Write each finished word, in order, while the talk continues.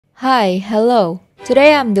Hi, hello.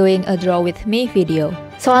 Today I'm doing a draw with me video.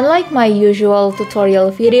 So unlike my usual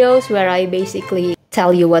tutorial videos where I basically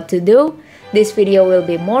tell you what to do, this video will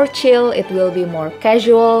be more chill, it will be more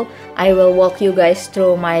casual. I will walk you guys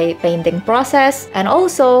through my painting process and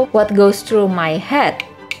also what goes through my head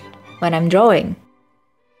when I'm drawing.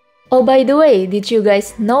 Oh, by the way, did you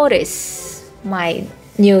guys notice my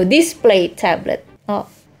new display tablet? Oh,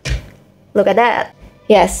 look at that.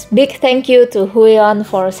 Yes, big thank you to HUION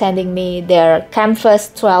for sending me their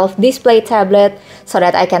Kamvas 12 display tablet so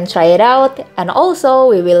that I can try it out, and also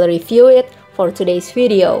we will review it for today's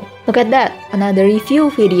video. Look at that, another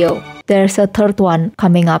review video. There's a third one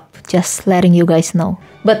coming up, just letting you guys know.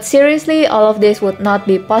 But seriously, all of this would not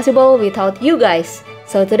be possible without you guys.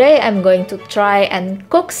 So today I'm going to try and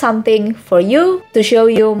cook something for you to show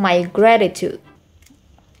you my gratitude.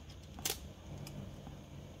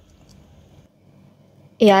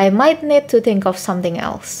 Yeah, I might need to think of something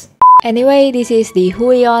else. Anyway, this is the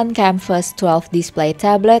HUION Kamvas 12 display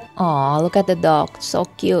tablet. Aw, look at the dog, so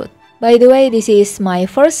cute. By the way, this is my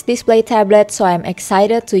first display tablet, so I'm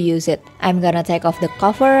excited to use it. I'm gonna take off the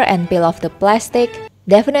cover and peel off the plastic.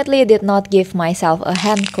 Definitely did not give myself a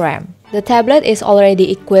hand cramp. The tablet is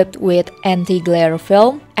already equipped with anti-glare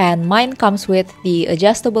film, and mine comes with the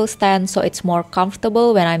adjustable stand so it's more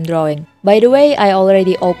comfortable when I'm drawing. By the way, I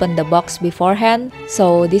already opened the box beforehand,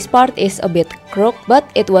 so this part is a bit crooked, but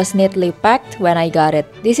it was neatly packed when I got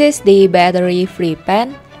it. This is the battery-free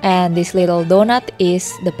pen, and this little donut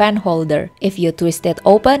is the pen holder. If you twist it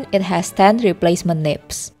open, it has 10 replacement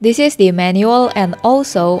nibs. This is the manual, and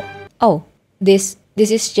also, oh, this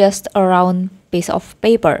is just a round piece of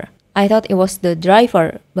paper. I thought it was the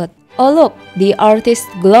driver, but oh look, the artist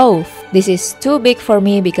glove. This is too big for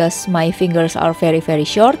me because my fingers are very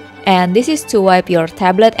short, and this is to wipe your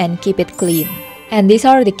tablet and keep it clean. And these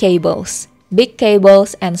are the cables, big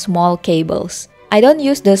cables and small cables. I don't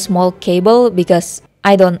use the small cable because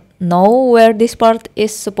I don't know where this part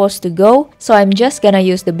is supposed to go, so I'm just gonna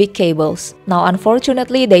use the big cables. Now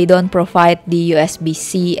unfortunately, they don't provide the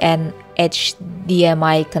USB-C and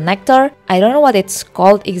HDMI connector. I don't know what it's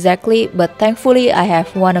called exactly, but thankfully I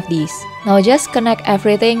have one of these. Now just connect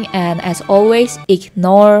everything, and as always,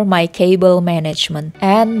 ignore my cable management.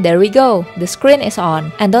 And there we go, the screen is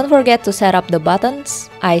on. And don't forget to set up the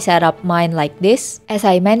buttons. I set up mine like this. As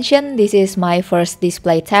I mentioned, this is my first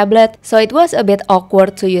display tablet, so it was a bit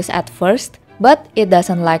awkward to use at first, but it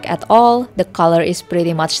doesn't lag at all. The color is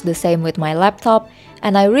pretty much the same with my laptop,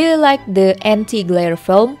 and I really like the anti-glare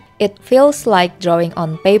film. It feels like drawing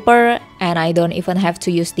on paper, and I don't even have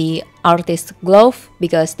to use the artist glove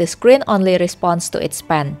because the screen only responds to its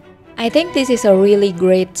pen. I think this is a really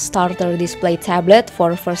great starter display tablet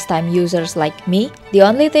for first-time users like me. The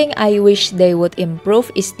only thing I wish they would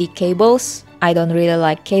improve is the cables. I don't really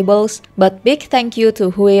like cables, but big thank you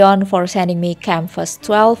to HUION for sending me Kamvas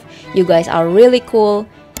 12. You guys are really cool.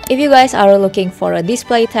 If you guys are looking for a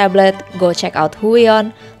display tablet, go check out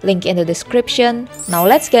HUION, link in the description. Now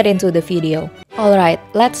let's get into the video. Alright,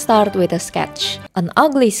 let's start with a sketch. An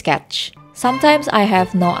ugly sketch. Sometimes I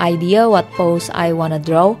have no idea what pose I wanna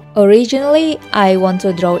draw. Originally, I want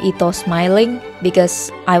to draw Itto smiling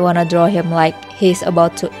because I wanna draw him like he's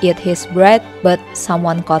about to eat his bread, but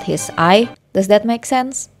someone caught his eye. Does that make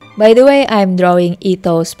sense? By the way, I'm drawing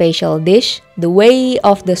Itto's special dish, the Way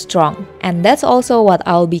of the Strong. And that's also what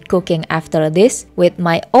I'll be cooking after this, with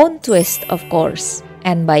my own twist, of course.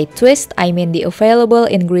 And by twist, I mean the available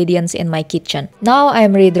ingredients in my kitchen. Now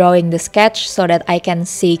I'm redrawing the sketch so that I can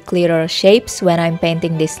see clearer shapes when I'm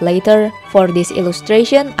painting this later. For this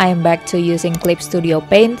illustration, I'm back to using Clip Studio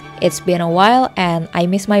Paint. It's been a while and I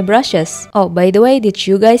miss my brushes. Oh, by the way, did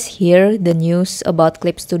you guys hear the news about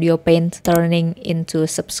Clip Studio Paint turning into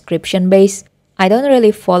subscription base? I don't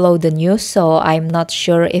really follow the news, so I'm not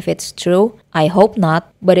sure if it's true. I hope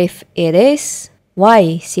not. But if it is,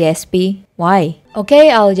 why, CSP? Why? Okay,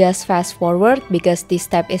 I'll just fast forward because this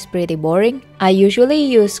step is pretty boring. I usually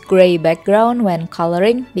use gray background when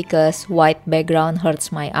coloring because white background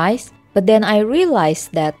hurts my eyes. But then I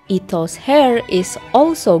realized that Itto's hair is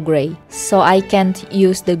also gray, so I can't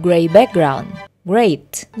use the gray background.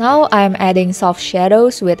 Great! Now I'm adding soft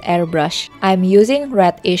shadows with airbrush. I'm using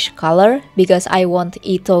reddish color because I want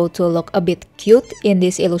Itto to look a bit cute in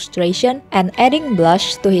this illustration, and adding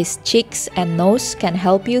blush to his cheeks and nose can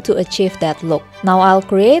help you to achieve that look. Now I'll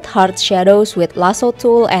create hard shadows with lasso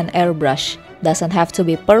tool and airbrush. doesn't have to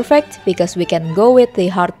be perfect because we can go with the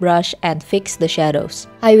hard brush and fix the shadows.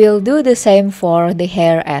 I will do the same for the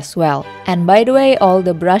hair as well. And by the way, all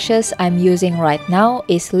the brushes I'm using right now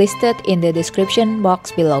is listed in the description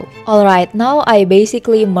box below. Alright, now I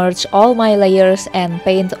basically merge all my layers and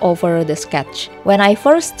paint over the sketch. When I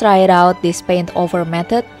first tried out this paint over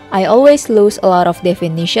method, I always lose a lot of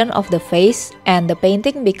definition of the face and the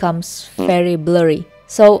painting becomes very blurry.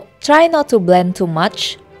 So try not to blend too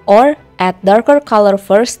much or add darker color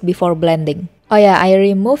first before blending. Oh yeah, I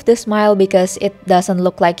removed the smile because it doesn't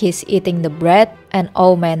look like he's eating the bread, and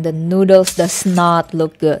oh man, the noodles does not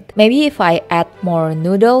look good. Maybe if I add more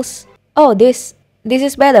noodles. Oh, this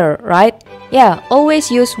is better, right? Yeah,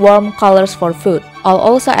 always use warm colors for food. I'll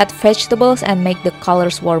also add vegetables and make the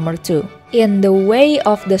colors warmer too. In the way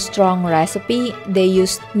of the strong recipe, they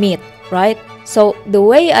used meat, right? So the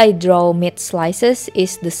way I draw meat slices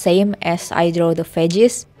is the same as I draw the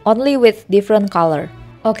veggies, only with different color.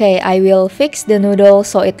 Okay, I will fix the noodle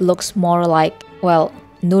so it looks more like, well,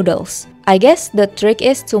 noodles. I guess the trick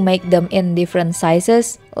is to make them in different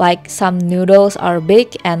sizes, like some noodles are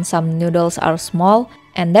big and some noodles are small,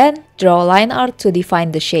 and then draw line art to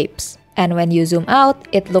define the shapes. And when you zoom out,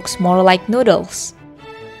 it looks more like noodles.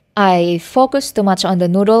 I focused too much on the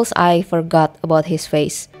noodles, I forgot about his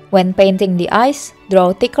face. When painting the eyes,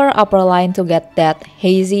 draw thicker upper line to get that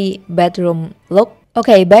hazy bedroom look.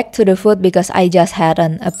 Okay, back to the food because I just had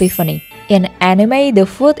an epiphany. In anime, the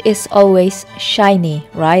food is always shiny,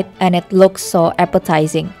 right? And it looks so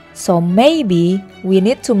appetizing. So maybe we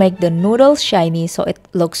need to make the noodles shiny so it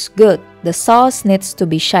looks good. The sauce needs to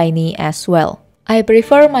be shiny as well. I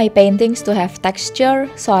prefer my paintings to have texture,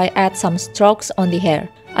 so I add some strokes on the hair.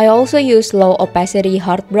 I also use low opacity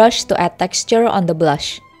hard brush to add texture on the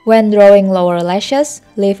blush. When drawing lower lashes,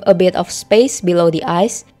 leave a bit of space below the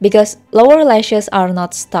eyes because lower lashes are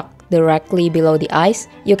not stuck directly below the eyes.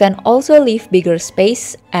 You can also leave bigger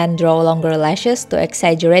space and draw longer lashes to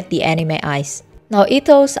exaggerate the anime eyes. Now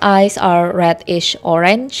Itto's eyes are reddish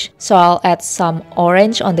orange, so I'll add some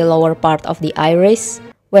orange on the lower part of the iris.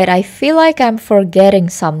 Wait, I feel like I'm forgetting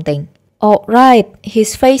something. Oh right,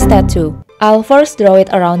 his face tattoo. I'll first draw it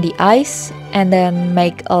around the eyes and then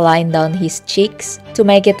make a line down his cheeks to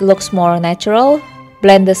make it look more natural,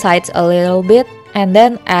 blend the sides a little bit, and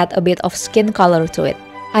then add a bit of skin color to it.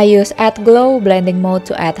 I use Add Glow blending mode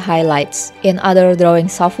to add highlights. In other drawing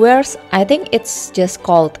softwares, I think it's just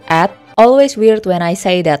called Add. Always weird when I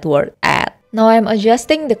say that word, Add. Now I'm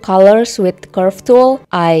adjusting the colors with Curve tool.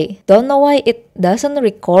 I don't know why it doesn't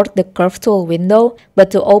record the Curve tool window,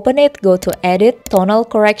 but to open it, go to Edit, Tonal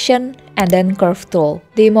Correction, and then Curve tool.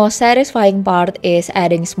 The most satisfying part is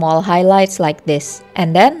adding small highlights like this.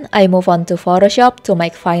 And then I move on to Photoshop to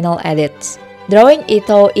make final edits. Drawing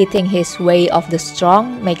Itto eating his way of the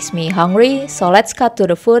strong makes me hungry, so let's cut to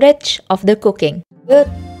the footage of the cooking.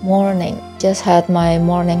 Good morning. Just had my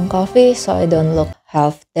morning coffee so I don't look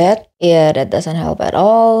half dead. Yeah, that doesn't help at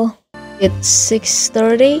all. It's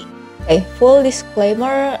 6:30. Okay, full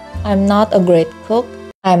disclaimer, I'm not a great cook.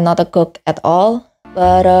 I'm not a cook at all.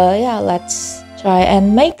 But yeah, let's try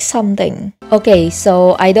and make something. Okay,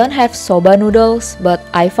 so I don't have soba noodles, but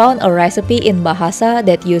I found a recipe in Bahasa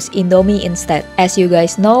that use Indomie instead. As you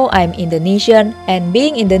guys know, I'm Indonesian, and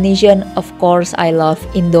being Indonesian, of course, I love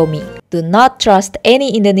Indomie. Do not trust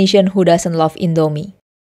any Indonesian who doesn't love Indomie.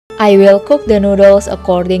 I will cook the noodles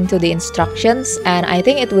according to the instructions, and I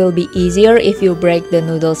think it will be easier if you break the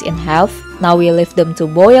noodles in half. Now we leave them to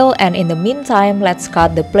boil, and in the meantime, let's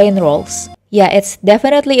cut the plain rolls. Yeah, it's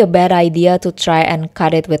definitely a bad idea to try and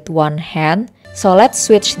cut it with one hand, so let's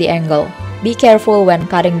switch the angle. Be careful when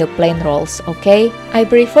cutting the plain rolls, okay? I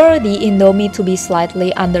prefer the Indomie to be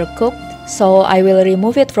slightly undercooked, so I will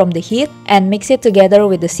remove it from the heat and mix it together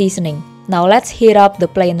with the seasoning. Now let's heat up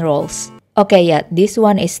the plain rolls. Okay, yeah, this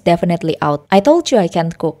one is definitely out. I told you I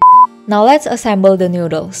can't cook. Now let's assemble the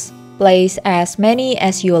noodles. Place as many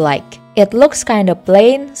as you like. It looks kinda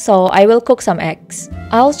plain, so I will cook some eggs.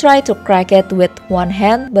 I'll try to crack it with one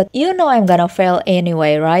hand, but you know I'm gonna fail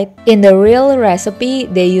anyway, right? In the real recipe,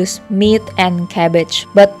 they use meat and cabbage,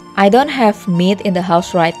 but I don't have meat in the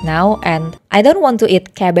house right now, and I don't want to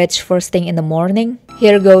eat cabbage first thing in the morning.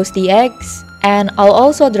 Here goes the eggs, and I'll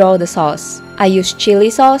also draw the sauce. I use chili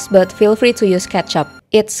sauce, but feel free to use ketchup.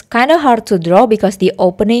 It's kinda hard to draw because the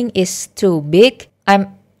opening is too big.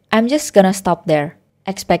 I'm just gonna stop there.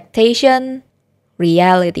 Expectation,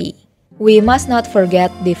 reality. We must not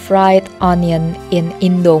forget the fried onion in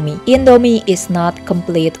Indomie. Indomie is not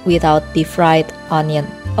complete without the fried onion.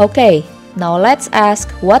 Okay, now let's ask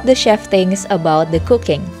what the chef thinks about the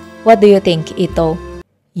cooking. What do you think, Itto?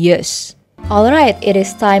 Yes. Alright, it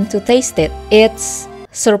is time to taste it. It's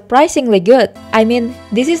surprisingly good. I mean,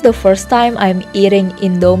 this is the first time I'm eating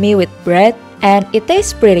Indomie with bread, and it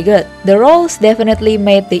tastes pretty good. The rolls definitely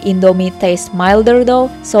made the Indomie taste milder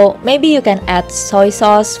though, so maybe you can add soy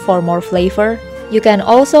sauce for more flavor. You can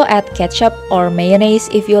also add ketchup or mayonnaise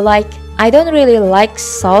if you like. I don't really like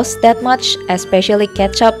sauce that much, especially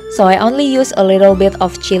ketchup, so I only use a little bit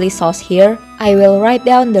of chili sauce here. I will write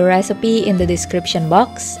down the recipe in the description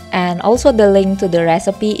box and also the link to the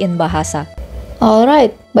recipe in Bahasa.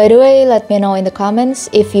 Alright, by the way, let me know in the comments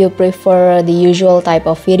if you prefer the usual type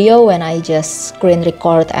of video when I just screen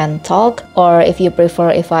record and talk, or if you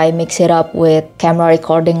prefer if I mix it up with camera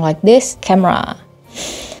recording like this, camera.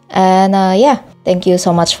 And yeah, thank you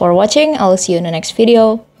so much for watching. I'll see you in the next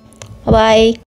video. Bye-bye!